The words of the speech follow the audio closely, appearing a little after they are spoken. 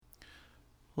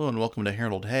Hello and welcome to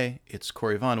Harold Hey. It's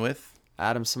Corey Vaughn with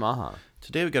Adam Samaha.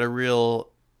 Today we got a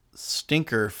real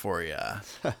stinker for you.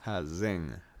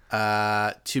 Zing.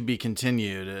 To be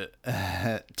continued.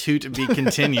 To be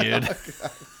continued.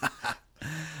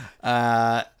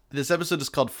 This episode is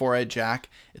called Four-Eyed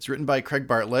Jack. It's written by Craig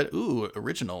Bartlett. Ooh,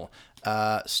 original.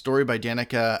 Story by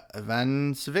Danica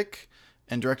Vancevic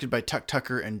and directed by Tuck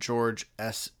Tucker and George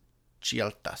S.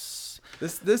 Chialtas.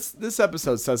 This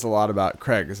episode says a lot about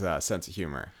Craig's sense of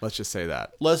humor. Let's just say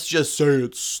that. Let's just say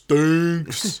it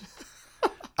stinks.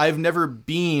 I've never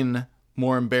been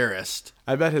more embarrassed.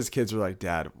 I bet his kids were like,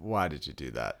 "Dad, why did you do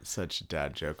that? Such a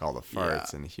dad joke, all the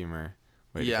farts and the humor."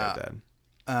 Way to go,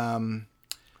 Dad.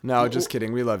 No, just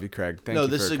kidding. We love you, Craig. Thank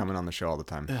you for coming on the show all the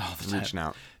time. Reaching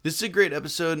out. This is a great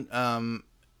episode. And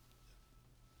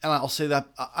I'll say that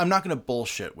I'm not going to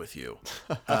bullshit with you.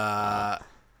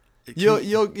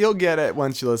 You'll get it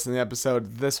once you listen to the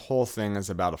episode. This whole thing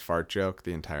is about a fart joke.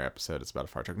 The entire episode is about a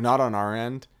fart joke. Not on our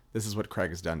end. This is what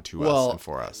Craig has done to us and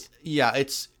for us. Yeah,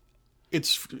 it's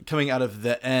coming out of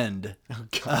the end. Oh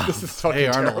God, this is fucking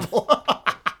Arnold.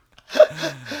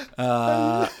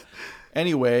 Terrible.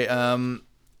 Anyway,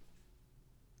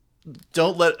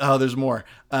 don't let. Oh, there's more.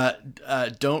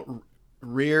 Don't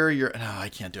rear your. No, I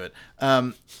can't do it.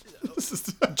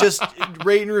 Just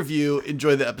rate and review.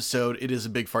 Enjoy the episode. It is a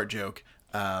big fart joke.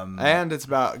 And it's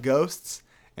about ghosts,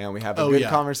 and we have a good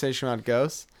conversation about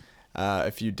ghosts.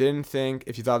 If you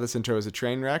thought this intro was a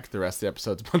train wreck, the rest of the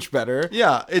episode's much better.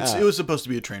 Yeah, it was supposed to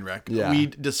be a train wreck. Yeah. We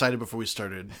decided before we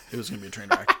started it was going to be a train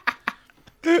wreck.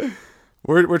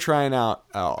 We're trying out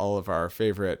all of our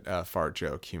favorite fart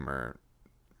joke humor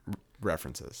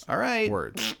references. All right.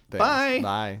 Words. Things. Bye.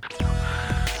 Bye.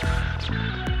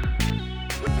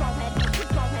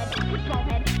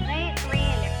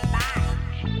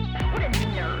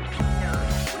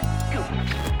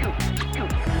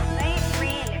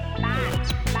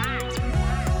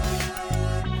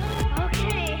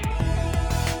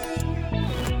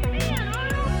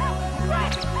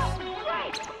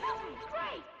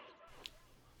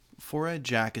 Four-Eyed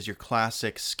Jack is your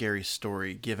classic scary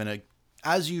story given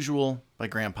as usual by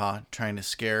Grandpa trying to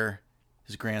scare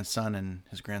his grandson and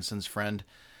his grandson's friend.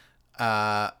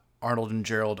 Arnold and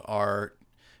Gerald are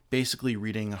basically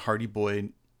reading Hardy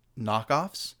Boy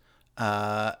knockoffs,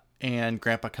 and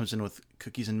Grandpa comes in with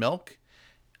cookies and milk,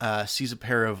 sees a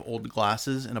pair of old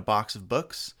glasses and a box of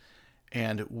books,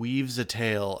 and weaves a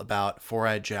tale about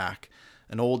Four-Eyed Jack,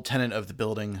 an old tenant of the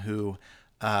building who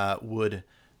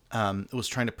was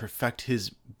trying to perfect his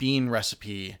bean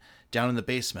recipe down in the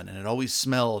basement, and it always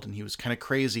smelled, and he was kind of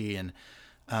crazy, and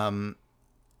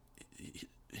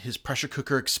his pressure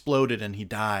cooker exploded and he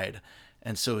died,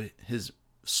 and so his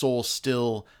soul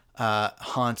still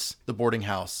haunts the boarding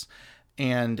house,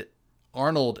 and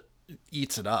Arnold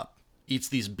eats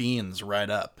these beans right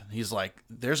up. He's like,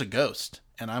 there's a ghost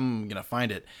and I'm gonna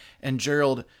find it. And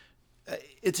Gerald,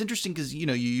 it's interesting because you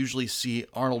usually see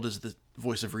Arnold as the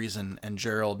voice of reason, and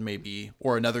Gerald maybe,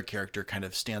 or another character, kind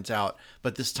of stands out,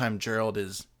 but this time Gerald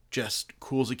is just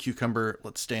cool as a cucumber.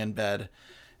 Let's stay in bed.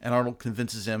 And Arnold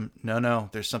convinces him, no,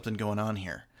 there's something going on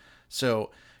here. So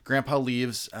Grandpa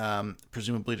leaves,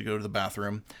 presumably to go to the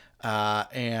bathroom,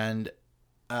 and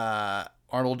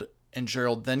Arnold and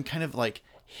Gerald then kind of like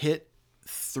hit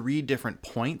 3 different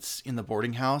points in the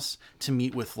boarding house to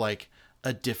meet with like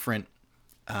a different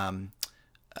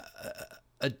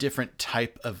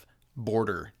type of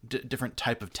boarder, different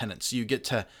type of tenant. So you get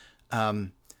to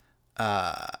Mr.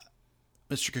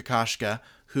 Kokoschka,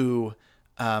 who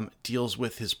deals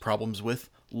with his problems with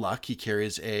luck. He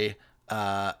carries a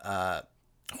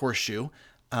horseshoe.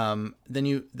 Then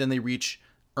they reach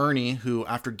Ernie, who,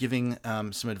 after giving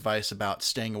some advice about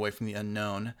staying away from the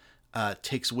unknown,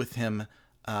 takes with him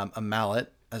a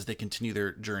mallet as they continue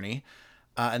their journey.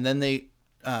 And then they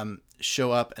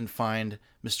show up and find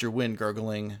Mr. Wynn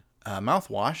gargling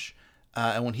mouthwash.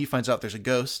 And when he finds out there's a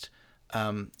ghost,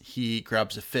 he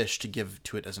grabs a fish to give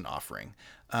to it as an offering.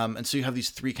 And so you have these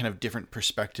 3 kind of different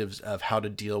perspectives of how to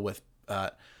deal with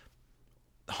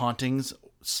hauntings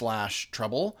 /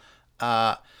 trouble.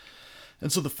 And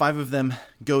so the 5 of them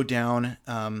go down.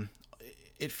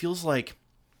 It feels like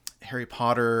Harry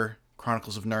Potter,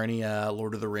 Chronicles of Narnia,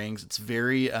 Lord of the Rings. It's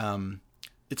very,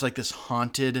 it's like this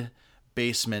haunted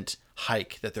basement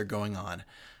hike that they're going on.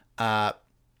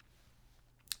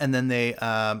 And then they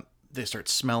start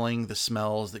smelling the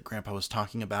smells that Grandpa was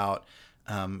talking about.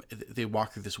 They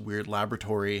walk through this weird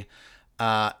laboratory,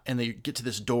 and they get to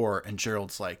this door, and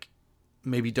Gerald's like,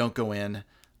 maybe don't go in.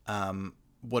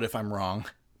 What if I'm wrong?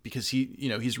 Because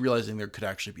he's realizing there could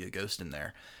actually be a ghost in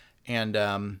there. And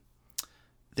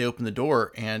they open the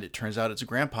door, and it turns out it's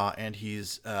Grandpa, and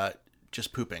he's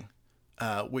just pooping,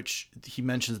 which he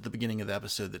mentions at the beginning of the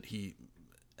episode that he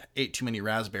ate too many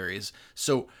raspberries.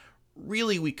 So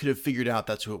really, we could have figured out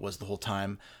that's who it was the whole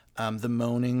time. The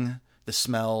moaning, the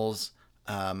smells,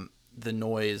 the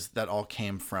noise, that all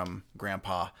came from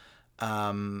Grandpa.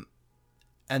 And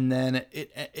then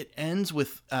it ends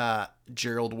with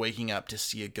Gerald waking up to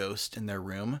see a ghost in their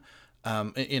room,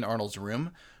 in Arnold's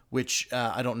room, which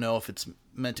I don't know if it's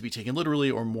meant to be taken literally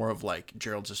or more of like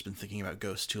Gerald's just been thinking about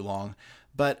ghosts too long.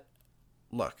 But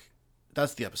look,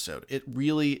 that's the episode. It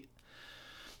really,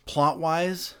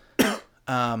 plot-wise,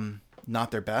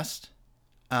 not their best.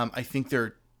 I think there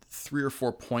are 3 or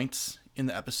 4 points in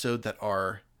the episode that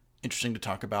are interesting to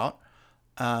talk about.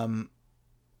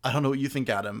 I don't know what you think,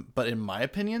 Adam, but in my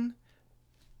opinion,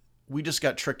 we just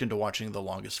got tricked into watching the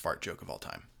longest fart joke of all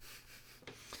time.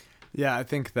 Yeah, I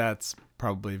think that's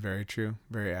probably very true,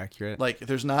 very accurate. Like,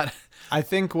 there's not... I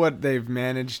think what they've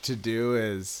managed to do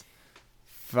is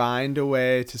find a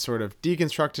way to sort of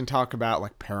deconstruct and talk about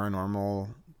like paranormal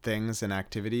things and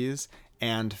activities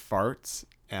and farts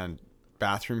and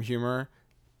bathroom humor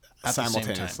at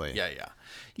simultaneously.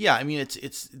 Yeah. I mean,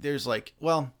 it's there's like,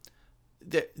 well,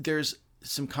 there's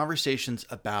some conversations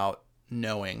about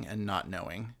knowing and not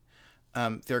knowing.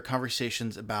 There are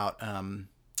conversations about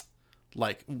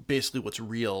like basically what's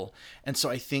real, and so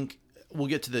I think we'll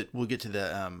get to the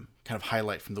kind of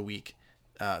highlight from the week,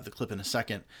 the clip in a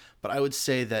second. But I would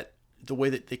say that the way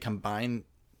that they combine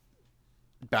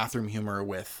bathroom humor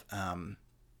with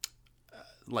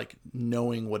like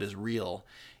knowing what is real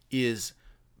is,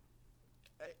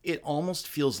 it almost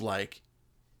feels like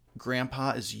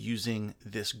Grandpa is using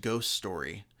this ghost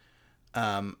story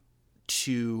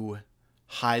to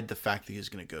hide the fact that he's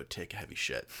going to go take a heavy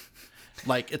shit.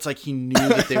 Like, it's like he knew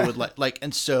that they would like,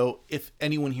 and so if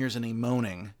anyone hears any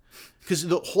moaning, because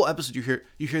the whole episode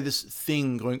you hear this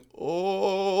thing going,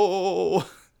 oh,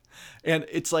 and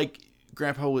it's like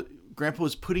Grandpa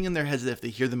was putting in their heads that if they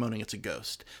hear the moaning, it's a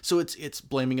ghost. So it's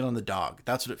blaming it on the dog.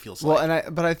 That's what it feels like. Well,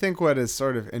 but I think what is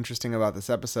sort of interesting about this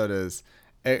episode is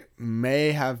it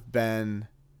may have been,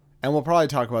 and we'll probably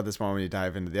talk about this more when we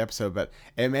dive into the episode, but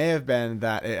it may have been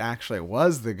that it actually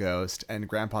was the ghost and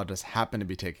Grandpa just happened to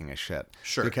be taking a shit.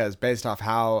 Sure. Because based off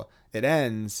how it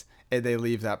ends, they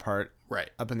leave that part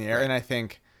up in the air. Right. And I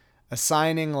think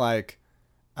assigning like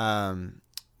the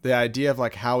idea of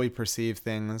like how we perceive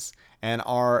things and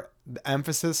our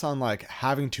emphasis on like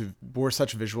we're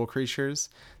such visual creatures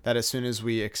that as soon as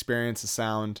we experience a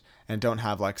sound and don't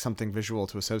have like something visual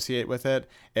to associate with it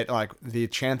like the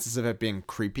chances of it being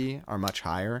creepy are much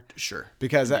higher. Sure.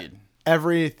 Because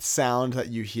every sound that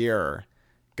you hear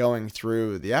going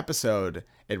through the episode,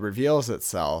 it reveals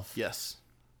itself. Yes.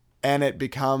 And it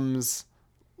becomes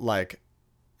like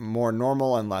more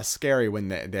normal and less scary when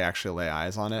they actually lay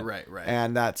eyes on it. Right.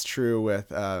 And that's true with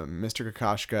Mr.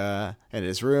 Kokoschka and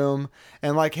his room.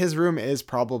 And like his room is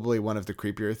probably one of the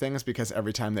creepier things because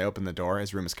every time they open the door,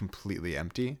 his room is completely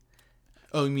empty.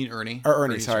 Oh, you mean Ernie? Or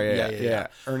Ernie, sorry. Yeah.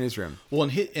 Ernie's room. Well,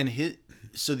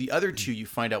 so the other two, you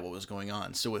find out what was going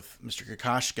on. So with Mr.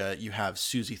 Kokoschka, you have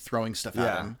Susie throwing stuff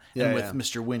at him. And with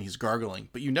Mr. Wynn, he's gargling.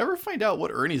 But you never find out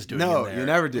what Ernie's doing in there. You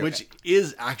never do. Which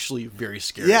is actually very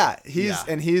scary. Yeah, he has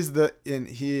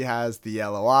the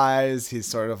yellow eyes. He's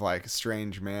sort of like a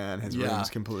strange man. His room's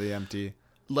completely empty.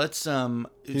 Let's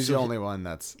he's the only one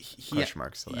that's question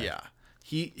marks today. Yeah.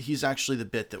 He's actually the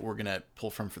bit that we're going to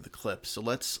pull from for the clip. So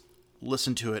let's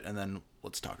listen to it and then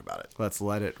let's talk about it. Let's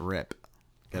let it rip.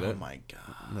 Get it? Oh my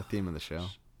God. The theme of the show.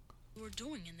 We're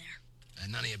doing in there.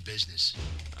 None of your business.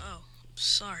 Oh,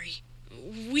 sorry.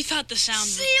 We thought the sound...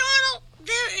 See, Arnold?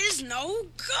 There is no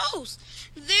ghost.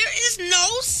 There is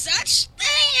no such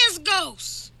thing as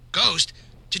ghosts. Ghost?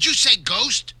 Did you say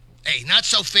ghost? Hey, not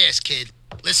so fast, kid.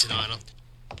 Listen, Arnold.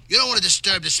 You don't want to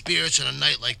disturb the spirits on a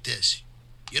night like this.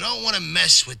 You don't want to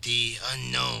mess with the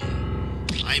unknown.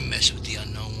 I messed with the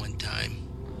unknown one time.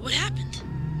 What happened?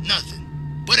 Nothing.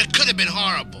 But it could have been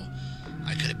horrible.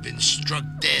 I could have been struck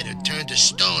dead or turned to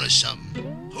stone or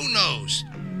something. Who knows?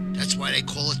 That's why they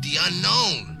call it the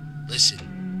unknown.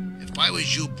 Listen, if I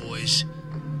was you boys,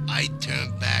 I'd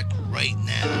turn back right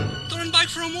now. Turn back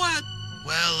from what?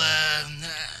 Well, I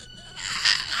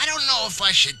don't know if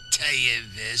I should tell you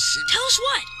this. Tell us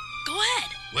what? Go ahead.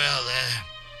 Well,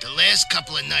 the last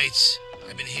couple of nights,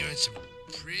 I've been hearing some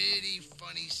pretty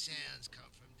funny sounds come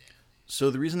from down there. So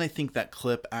the reason I think that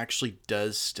clip actually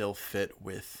does still fit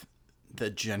with the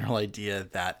general idea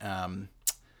that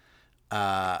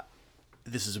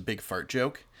this is a big fart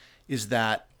joke is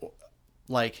that,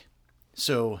 like,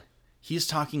 so he's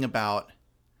talking about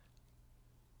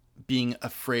being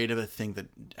afraid of a thing that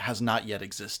has not yet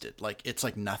existed. Like, it's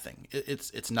like nothing.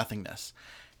 It's nothingness.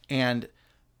 And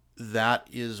that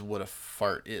is what a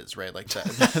fart is, right? Like the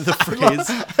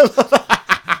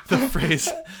phrase,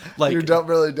 like, you're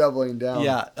really doubling down.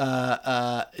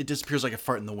 Yeah. It disappears like a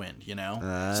fart in the wind, you know?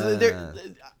 So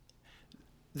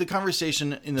the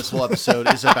conversation in this whole episode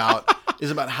is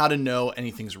about how to know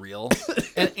anything's real.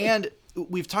 And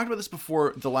we've talked about this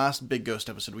before, the last big ghost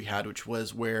episode we had, which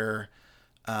was where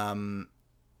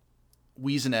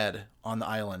Wheeze and Ed on the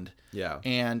island. Yeah.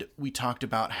 And we talked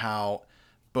about how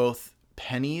both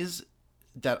pennies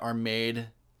that are made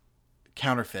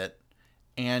counterfeit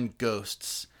and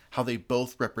ghosts, how they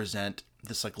both represent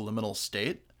this like liminal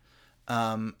state.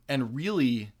 And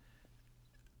really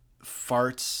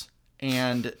farts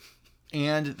and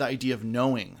the idea of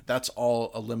knowing, that's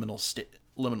all a liminal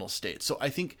state. So I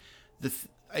think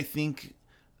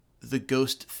the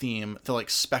ghost theme, the like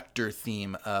specter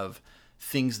theme of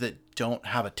things that don't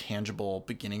have a tangible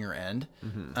beginning or end.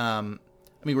 Mm-hmm. I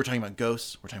mean, we're talking about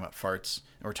ghosts, we're talking about farts,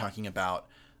 and we're talking about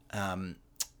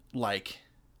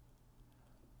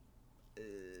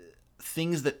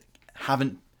things that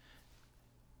haven't,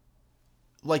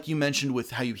 like you mentioned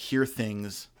with how you hear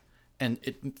things and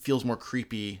it feels more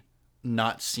creepy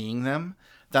not seeing them.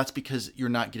 That's because you're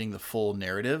not getting the full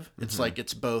narrative. It's like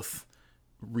it's both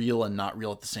real and not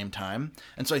real at the same time.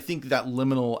 And so I think that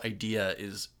liminal idea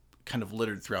is kind of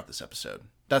littered throughout this episode.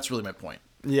 That's really my point.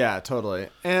 Yeah, totally.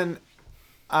 And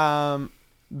I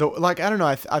don't know,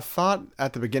 I thought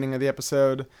at the beginning of the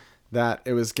episode that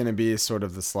it was going to be sort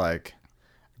of this like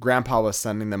Grandpa was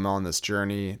sending them on this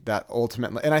journey that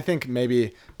ultimately, and I think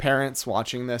maybe parents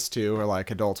watching this too, or like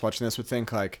adults watching this would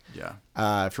think like,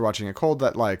 if you're watching a cold,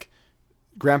 that like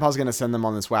Grandpa's going to send them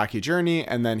on this wacky journey,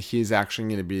 and then he's actually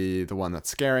going to be the one that's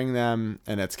scaring them,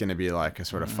 and it's going to be like a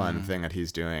sort of fun thing that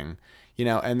he's doing, you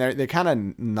know. And they kind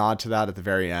of nod to that at the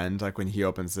very end, like when he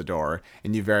opens the door,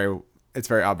 and it's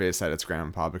very obvious that it's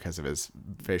Grandpa because of his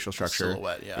facial structure,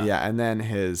 silhouette, and then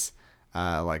his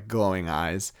like glowing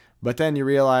eyes. But then you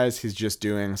realize he's just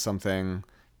doing something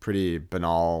pretty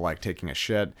banal, like taking a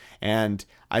shit. And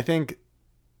I think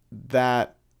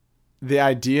that the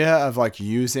idea of like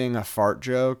using a fart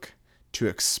joke to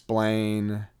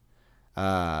explain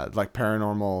like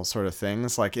paranormal sort of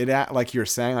things, like you're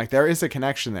saying, like there is a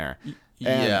connection there.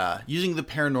 Using the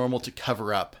paranormal to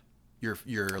cover up your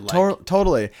like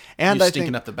totally, and I stinking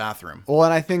think up the bathroom. Well,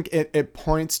 and I think it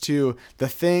points to the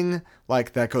thing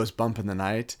like that goes bump in the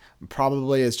night.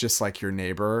 Probably is just like your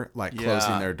neighbor like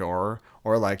closing their door,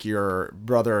 or like your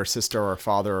brother or sister or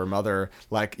father or mother,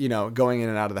 like, you know, going in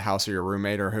and out of the house, or your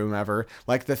roommate or whomever.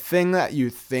 Like the thing that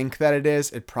you think that it is,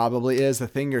 it probably is. The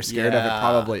thing you're scared of, it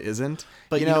probably isn't.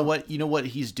 But you know what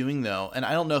he's doing though, and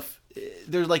I don't know if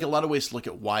there's like a lot of ways to look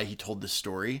at why he told this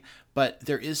story, but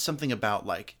there is something about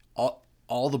like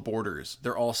all the boarders,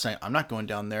 they're all saying, I'm not going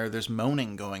down there. There's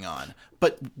moaning going on.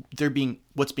 But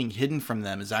what's being hidden from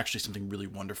them is actually something really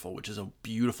wonderful, which is a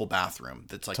beautiful bathroom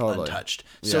that's like untouched.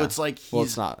 Yeah. So it's like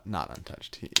it's not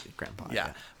untouched. Grandpa.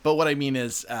 Yeah. But what I mean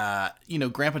is,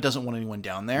 Grandpa doesn't want anyone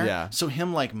down there. Yeah. So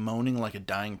him like moaning like a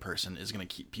dying person is going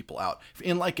to keep people out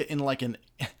in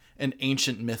an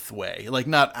ancient myth way, like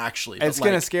not actually. It's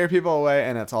going to scare people away,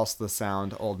 and it's also the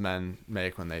sound old men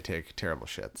make when they take terrible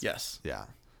shits. Yes. Yeah.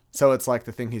 So it's like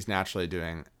the thing he's naturally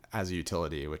doing as a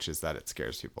utility, which is that it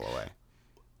scares people away.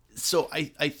 So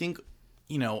I think,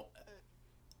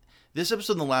 this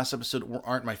episode and the last episode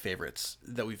aren't my favorites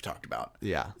that we've talked about.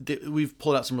 Yeah. We've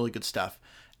pulled out some really good stuff.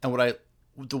 And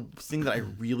the thing that I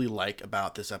really like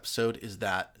about this episode is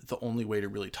that the only way to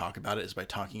really talk about it is by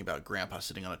talking about Grandpa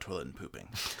sitting on a toilet and pooping.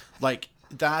 Like,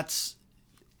 that's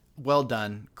well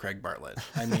done, Craig Bartlett.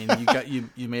 I mean,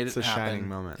 you made it happen. It's a shining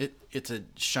moment. It's a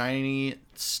shiny,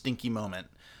 stinky moment.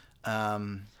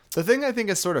 The thing I think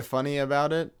is sort of funny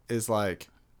about it is like,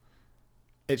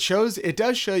 it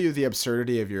does show you the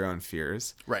absurdity of your own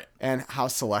fears. Right. And how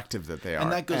selective that they are.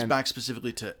 And that goes back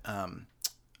specifically to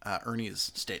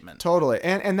Ernie's statement. Totally.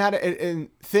 And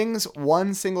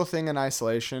one single thing in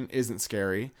isolation isn't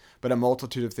scary, but a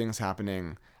multitude of things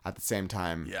happening at the same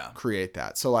time create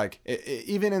that. So like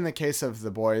even in the case of the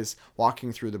boys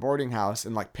walking through the boarding house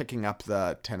and like picking up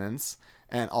the tenants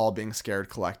and all being scared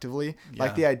collectively,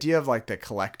 like the idea of like the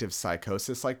collective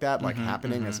psychosis like that, like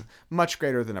happening is much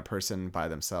greater than a person by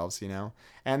themselves,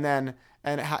 and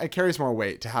it carries more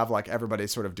weight to have like everybody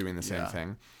sort of doing the same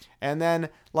thing. And then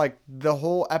like the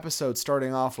whole episode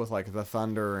starting off with like the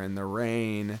thunder and the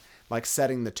rain, like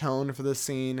setting the tone for the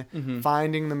scene,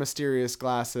 finding the mysterious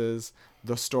glasses,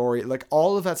 the story, like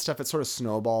all of that stuff, it sort of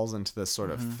snowballs into this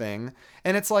sort of thing.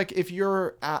 And it's like, if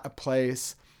you're at a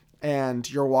place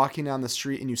and you're walking down the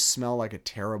street and you smell like a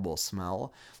terrible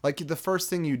smell, like the first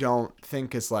thing you don't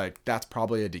think is like, that's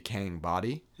probably a decaying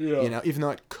body, you know, even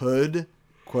though it could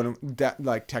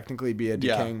like technically be a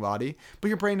decaying body, but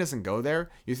your brain doesn't go there.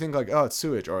 You think like, oh, it's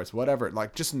sewage or it's whatever,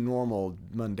 like just normal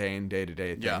mundane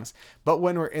day-to-day things. But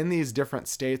when we're in these different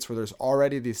states where there's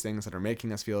already these things that are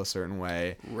making us feel a certain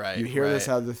way, you hear this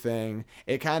other thing,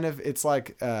 it's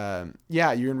like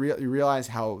you realize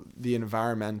how the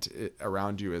environment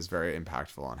around you is very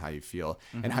impactful on how you feel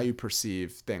and how you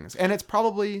perceive things. And it's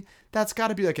probably, that's got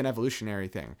to be like an evolutionary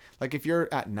thing. Like if you're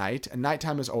at night, and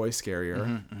nighttime is always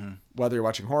scarier, whether you're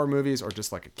watching horror movies or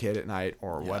just like a kid at night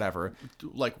or whatever.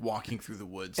 Like walking through the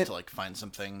woods to like find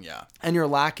something. Yeah. And you're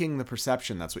lacking the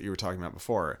perception. That's what you were talking about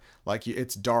before. Like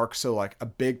it's dark. So like a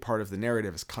big part of the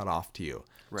narrative is cut off to you.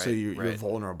 Right, so you're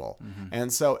vulnerable.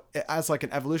 And so as like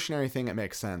an evolutionary thing, it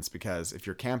makes sense because if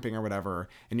you're camping or whatever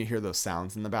and you hear those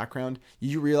sounds in the background,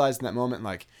 you realize in that moment,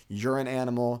 like you're an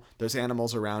animal, there's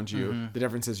animals around you. The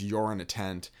difference is you're in a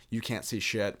tent. You can't see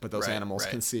shit, but those animals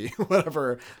can see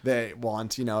whatever they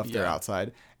want, you know, if they're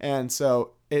outside. And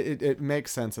so it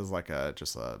makes sense as like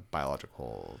just a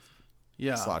biological /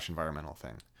 environmental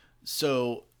thing.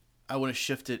 So I want to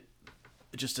shift it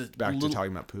just back to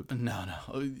talking about poop. No.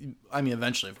 I mean,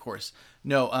 eventually, of course.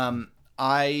 No.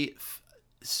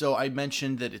 So I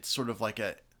mentioned that it's sort of like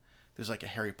there's like a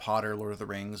Harry Potter, Lord of the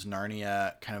Rings,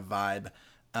 Narnia kind of vibe.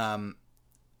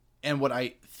 And what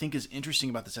I think is interesting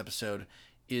about this episode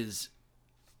is,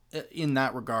 in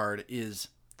that regard, is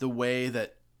the way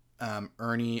that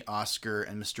Ernie, Oscar,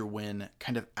 and Mr. Wynn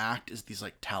kind of act as these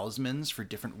like talismans for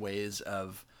different ways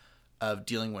of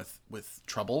dealing with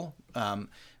trouble,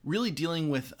 really dealing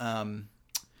with,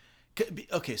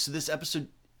 okay, so this episode,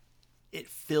 it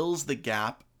fills the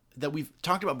gap that we've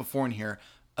talked about before in here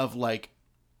of like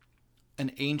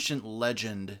an ancient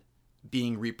legend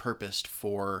being repurposed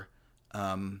for,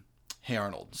 Hey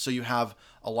Arnold. So you have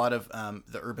a lot of,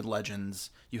 the urban legends,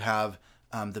 you have,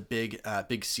 the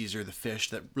big Caesar, the fish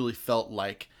that really felt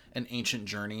like an ancient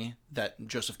journey that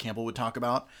Joseph Campbell would talk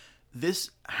about.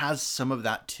 This has some of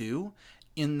that too,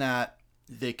 in that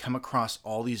they come across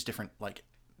all these different, like,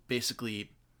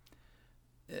 basically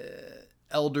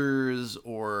elders,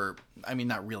 or, I mean,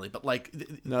 not really, but like,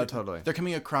 no, totally. They're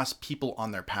coming across people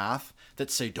on their path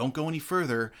that say, don't go any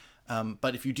further,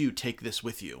 but if you do, take this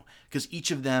with you. Because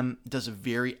each of them does a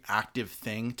very active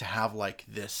thing to have like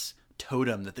this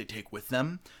totem that they take with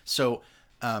them. So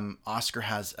Oscar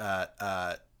has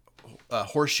a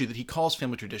horseshoe that he calls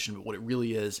family tradition, but what it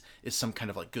really is some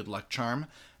kind of like good luck charm.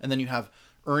 And then you have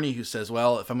Ernie, who says,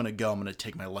 well, if I'm going to go, I'm going to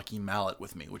take my lucky mallet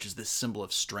with me, which is this symbol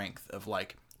of strength, of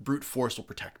like brute force will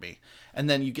protect me. And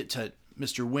then you get to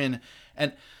Mr. Wynn,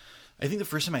 and I think the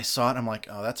first time I saw it, I'm like,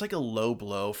 oh, that's like a low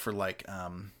blow for like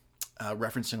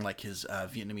referencing like his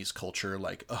Vietnamese culture,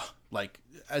 like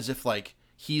as if like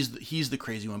he's the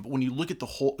crazy one. But when you look at the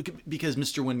whole, because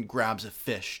Mr. Wynn grabs a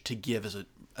fish to give as a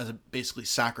basically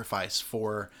sacrifice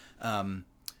for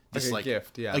this like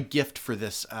a gift for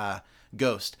this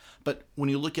ghost. But when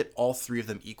you look at all three of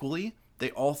them equally,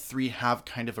 they all three have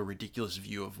kind of a ridiculous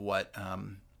view of what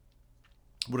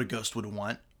a ghost would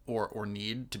want or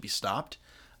need to be stopped.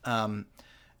 And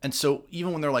so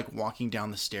even when they're like walking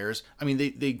down the stairs, I mean,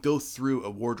 they go through a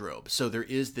wardrobe. So there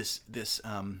is this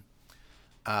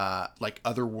like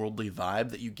otherworldly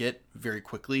vibe that you get very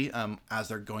quickly as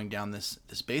they're going down this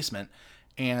basement.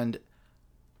 And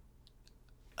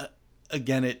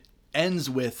again, it ends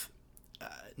with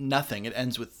nothing. It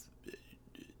ends with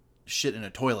shit in a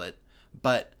toilet.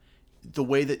 But the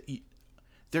way that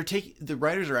the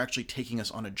writers are actually taking us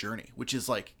on a journey, which is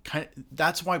like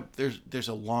that's why there's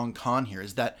a long con here,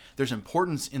 is that there's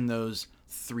importance in those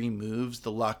three moves: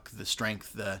 the luck, the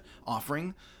strength, the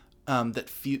offering, that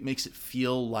makes it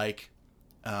feel like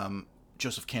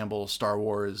Joseph Campbell, Star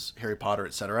Wars, Harry Potter,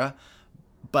 etc.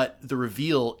 But the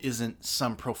reveal isn't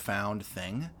some profound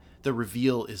thing. The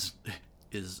reveal is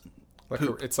like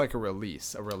it's like a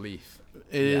relief.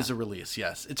 It is a release.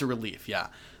 Yes, it's a relief. Yeah.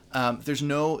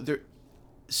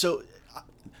 So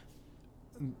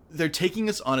they're taking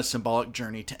us on a symbolic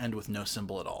journey to end with no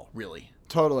symbol at all, really.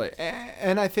 Totally.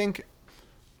 And I think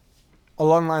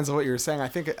along the lines of what you were saying, I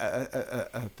think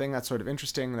a thing that's sort of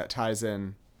interesting that ties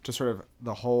in to sort of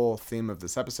the whole theme of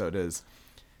this episode is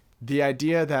the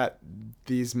idea that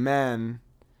these men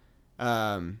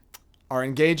are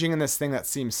engaging in this thing that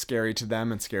seems scary to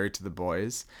them and scary to the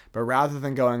boys. But rather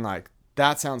than going like,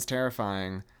 that sounds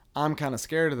terrifying, I'm kind of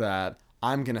scared of that,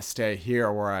 I'm going to stay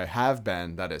here where I have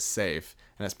been, that is safe,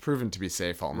 and it's proven to be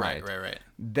safe all night. Right.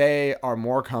 They are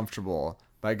more comfortable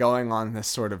by going on this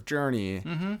sort of journey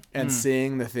and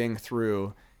seeing the thing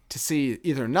through to see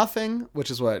either nothing,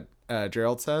 which is what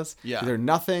Gerald says, either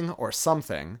nothing or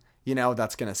something,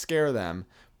 that's going to scare them.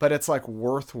 But it's like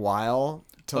worthwhile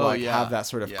to have that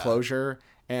sort of closure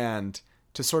and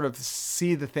to sort of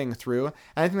see the thing through.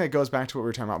 And I think that goes back to what we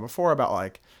were talking about before about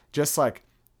like just like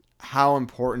how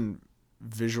important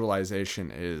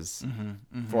visualization is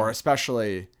for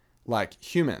especially like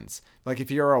humans. Like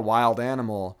if you're a wild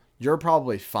animal, you're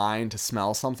probably fine to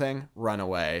smell something, run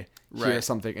away, hear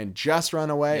something, and just run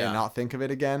away and not think of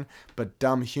it again. But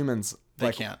dumb humans,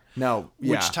 they can't. No.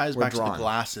 Which ties back to the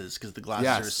glasses, because the glasses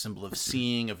are a symbol of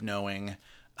seeing, of knowing.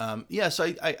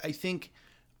 So I think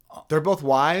they're both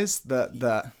wise.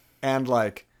 And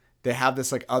like they have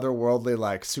this like otherworldly,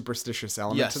 like superstitious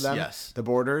element to them. Yes. The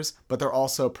Borders, but they're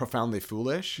also profoundly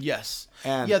foolish. Yes.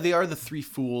 And they are the three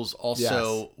fools.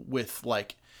 Also, with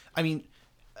like, I mean.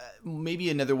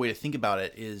 Maybe another way to think about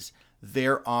it is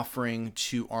they're offering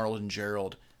to Arnold and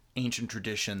Gerald ancient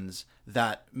traditions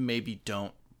that maybe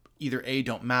don't either A,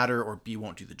 don't matter, or B,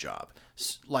 won't do the job.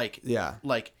 Like,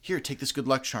 here, take this good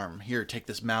luck charm. Here, take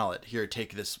this mallet. Here,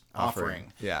 take this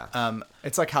offering. Yeah.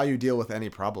 It's like how you deal with any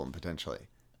problem, potentially.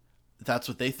 That's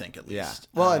what they think, at least.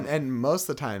 Yeah. Well, and most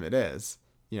of the time it is.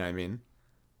 You know what I mean?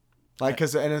 Like,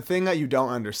 because and a thing that you don't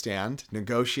understand,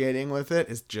 negotiating with it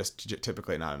is just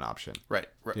typically not an option. Right.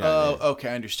 You know what I mean? Okay,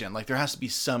 I understand. Like, there has to be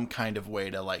some kind of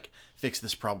way to like fix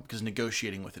this problem because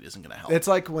negotiating with it isn't going to help. It's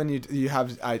like when you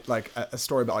have like a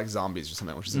story about like zombies or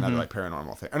something, which is another like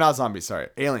paranormal thing, or not zombies, sorry,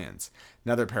 aliens,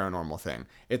 another paranormal thing.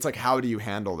 It's like, how do you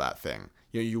handle that thing?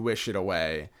 You wish it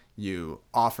away. You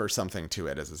offer something to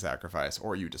it as a sacrifice,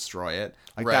 or you destroy it.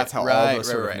 Like that's how all those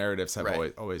sort of narratives have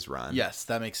always run. Yes,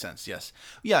 that makes sense. Yes,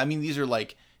 yeah. I mean, these are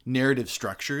like narrative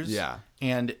structures. Yeah,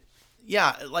 and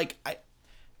like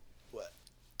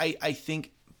I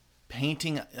think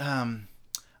painting.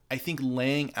 I think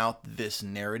laying out this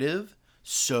narrative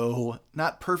so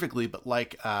not perfectly, but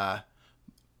like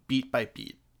beat by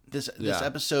beat. This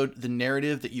episode, the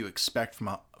narrative that you expect from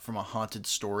a haunted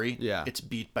story. Yeah, it's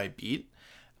beat by beat.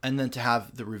 And then to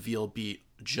have the reveal be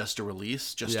just a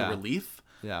release, a relief,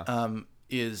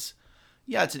 is,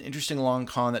 it's an interesting long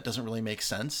con that doesn't really make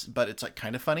sense, but it's like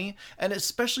kind of funny. And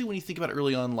especially when you think about it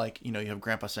early on, like, you have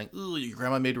Grandpa saying, "Ooh, your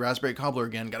grandma made raspberry cobbler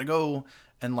again, gotta go."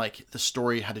 And like the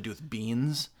story had to do with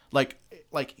beans. Like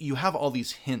you have all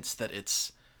these hints that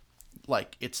it's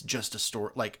just a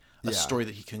story, like a story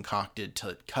that he concocted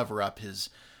to cover up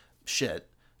his shit.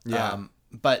 Yeah.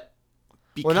 But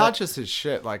well, not just his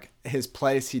shit, like his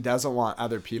place, he doesn't want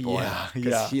other people in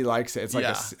because he likes it. It's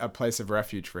like a place of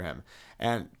refuge for him.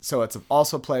 And so it's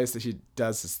also a place that he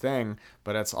does his thing,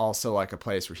 but it's also like a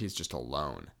place where he's just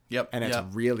alone. Yep. And it's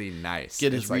really nice.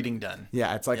 Get his reading done.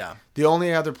 Yeah. It's like the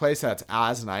only other place that's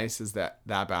as nice as that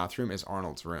bathroom is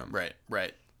Arnold's room.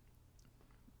 Right.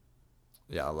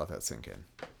 Yeah, I'll let that sink in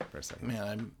for a second. Man,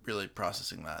 I'm really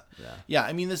processing that. Yeah. Yeah,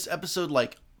 I mean, this episode,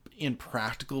 like,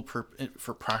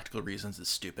 for practical reasons, is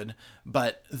stupid,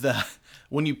 but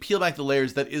when you peel back the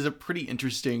layers, that is a pretty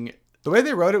interesting. The way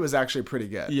they wrote it was actually pretty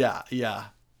good. Yeah,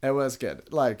 it was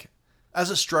good. Like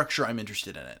as a structure, I'm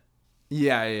interested in it.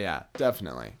 Yeah,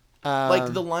 definitely.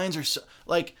 Like the lines are so,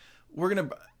 like we're gonna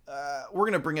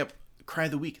bring up Cry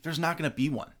of the Week. There's not gonna be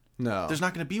one. No, there's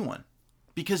not gonna be one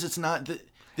because it's not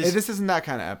this isn't that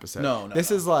kind of episode. No.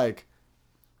 This is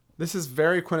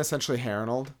very quintessentially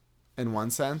Harold. In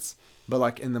one sense, but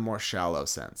like in the more shallow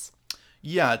sense.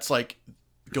 Yeah, it's like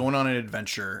going on an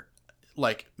adventure,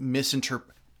 like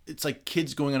it's like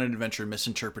kids going on an adventure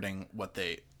misinterpreting what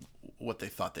they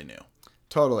thought they knew.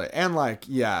 Totally. And like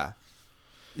and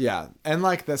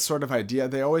like this sort of idea,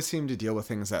 they always seem to deal with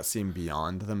things that seem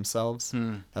beyond themselves.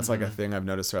 That's like a thing I've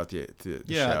noticed throughout the show.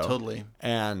 Yeah, totally.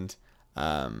 And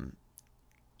and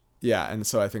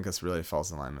so I think this really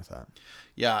falls in line with that.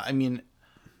 Yeah, I mean,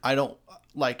 I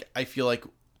feel like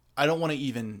I don't want to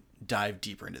even dive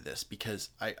deeper into this because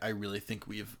I really think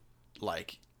we've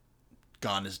like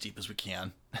gone as deep as we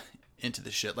can into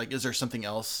this shit. Like, is there something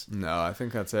else? No, I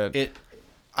think that's it.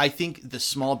 I think the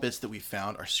small bits that we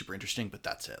found are super interesting, but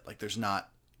that's it. Like,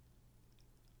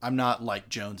 I'm not like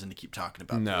Jones and to keep talking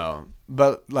about. No,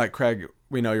 but like Craig,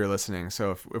 we know you're listening.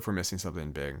 So if we're missing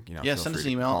something big, send us an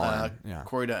email.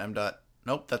 Corey.m.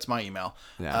 Nope, that's my email.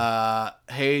 Yeah.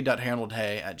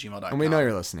 hey.haroldhay@gmail.com. And we know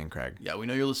you're listening, Craig. Yeah, we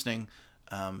know you're listening.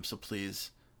 So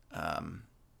please.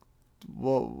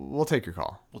 We'll take your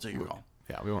call. We'll take your call.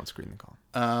 Yeah, we won't screen the call.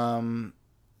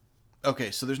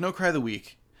 Okay, so there's no Cry of the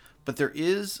Week, but there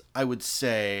is, I would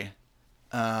say,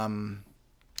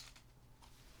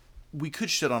 we could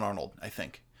shit on Arnold, I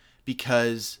think,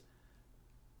 because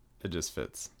it just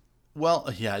fits. Well,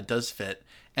 yeah, it does fit.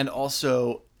 And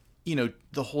also,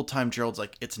 the whole time Gerald's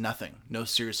like, it's nothing. No,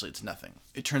 seriously, it's nothing.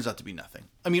 It turns out to be nothing.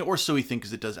 I mean, or so we think,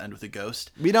 because it does end with a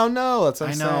ghost. We don't know. That's what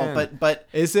I'm saying. But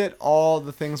is it all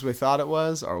the things we thought it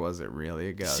was, or was it really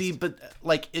a ghost? See, but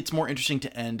like, it's more interesting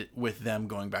to end with them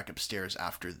going back upstairs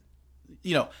after.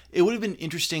 It would have been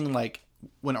interesting, like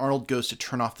when Arnold goes to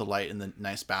turn off the light in the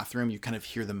nice bathroom, you kind of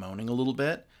hear the moaning a little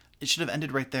bit. It should have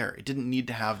ended right there. It didn't need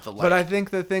to have the light. But I think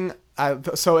the thing,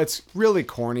 so it's really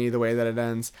corny the way that it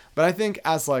ends. But I think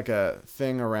as like a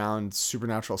thing around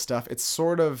supernatural stuff, it's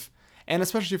sort of, and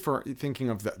especially for thinking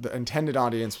of the intended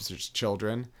audience, which is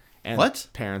children and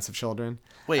parents of children.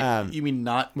 Wait, you mean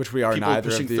not? Which we are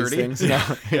neither of these 30? Things. No,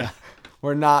 yeah,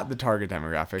 we're not the target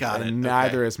demographic. Got it. And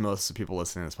neither is most of the people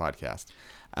listening to this podcast.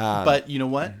 But you know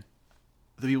what?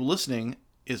 The people listening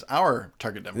is our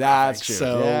target demographic. That's true.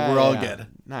 So we're all good.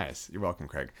 Nice. You're welcome,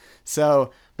 Craig.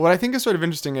 So what I think is sort of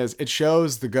interesting is it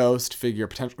shows the ghost figure,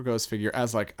 potential ghost figure,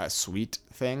 as like a sweet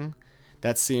thing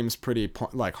that seems pretty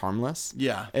like harmless.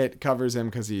 Yeah. It covers him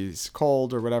because he's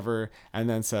cold or whatever, and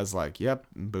then says like, yep,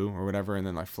 boo, or whatever, and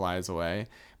then like flies away.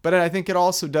 But I think it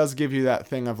also does give you that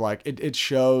thing of like, it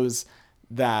shows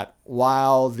that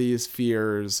while these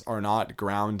fears are not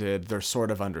grounded, they're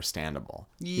sort of understandable.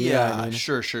 Yeah, you know what I mean?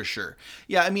 Sure.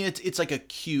 Yeah, I mean, it's like a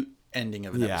cute ending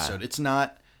of an episode. It's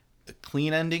not a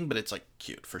clean ending, but it's like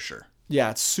cute for sure.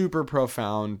 Yeah, it's super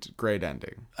profound, great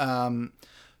ending.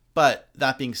 But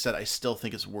that being said, I still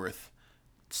think it's worth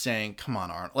saying, come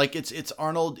on, Arnold. Like, it's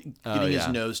Arnold getting his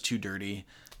nose too dirty.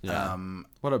 Yeah.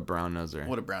 What a brown noser.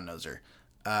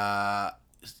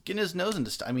 Getting his nose into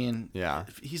stuff. I mean, yeah,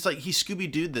 he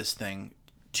Scooby-Dooed this thing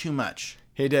too much.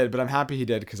 He did, but I'm happy he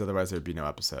did, because otherwise there'd be no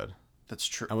episode. That's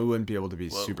true. And we wouldn't be able to be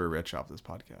super rich off this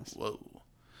podcast. Whoa.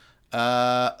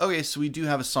 Okay, so we do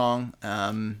have a song.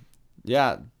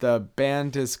 Yeah, the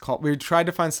band is called... We tried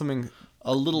to find something...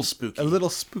 A little spooky. A little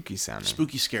spooky sounding.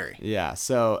 Spooky scary. Yeah,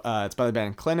 so it's by the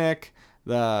band Clinic.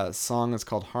 The song is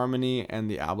called Harmony, and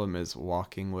the album is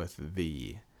Walking with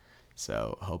Thee.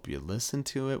 So hope you listen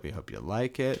to it. We hope you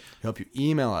like it. We hope you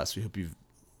email us. We hope you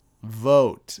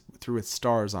vote through with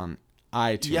stars on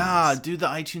iTunes. Yeah, do the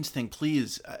iTunes thing,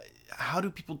 please. How do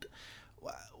people...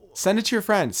 Send it to your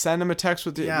friends. Send them a text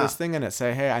with this thing in it.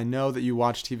 Say, hey, I know that you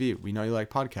watch TV. We know you like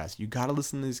podcasts. You got to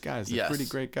listen to these guys. They're pretty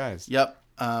great guys. Yep.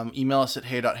 Email us at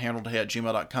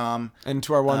hey.handledhey@gmail.com. And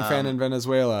to our one fan in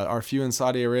Venezuela, our few in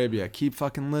Saudi Arabia, keep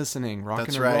fucking listening.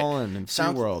 Rocking and rolling in free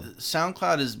world.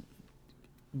 SoundCloud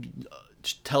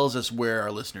tells us where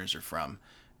our listeners are from.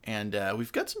 And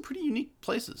we've got some pretty unique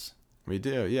places. We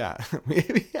do, yeah.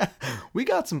 We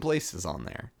got some places on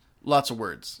there. Lots of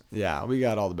words. Yeah, we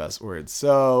got all the best words.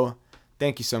 So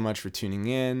thank you so much for tuning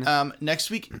in. Next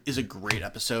week is a great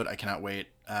episode. I cannot wait.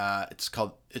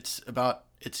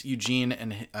 It's Eugene,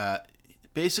 and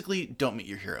basically, don't meet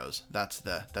your heroes. That's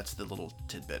the little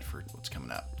tidbit for what's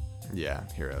coming up.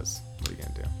 Yeah, heroes. What are you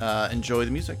gonna do? Enjoy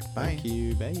the music. Bye. Thank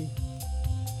you. Bye.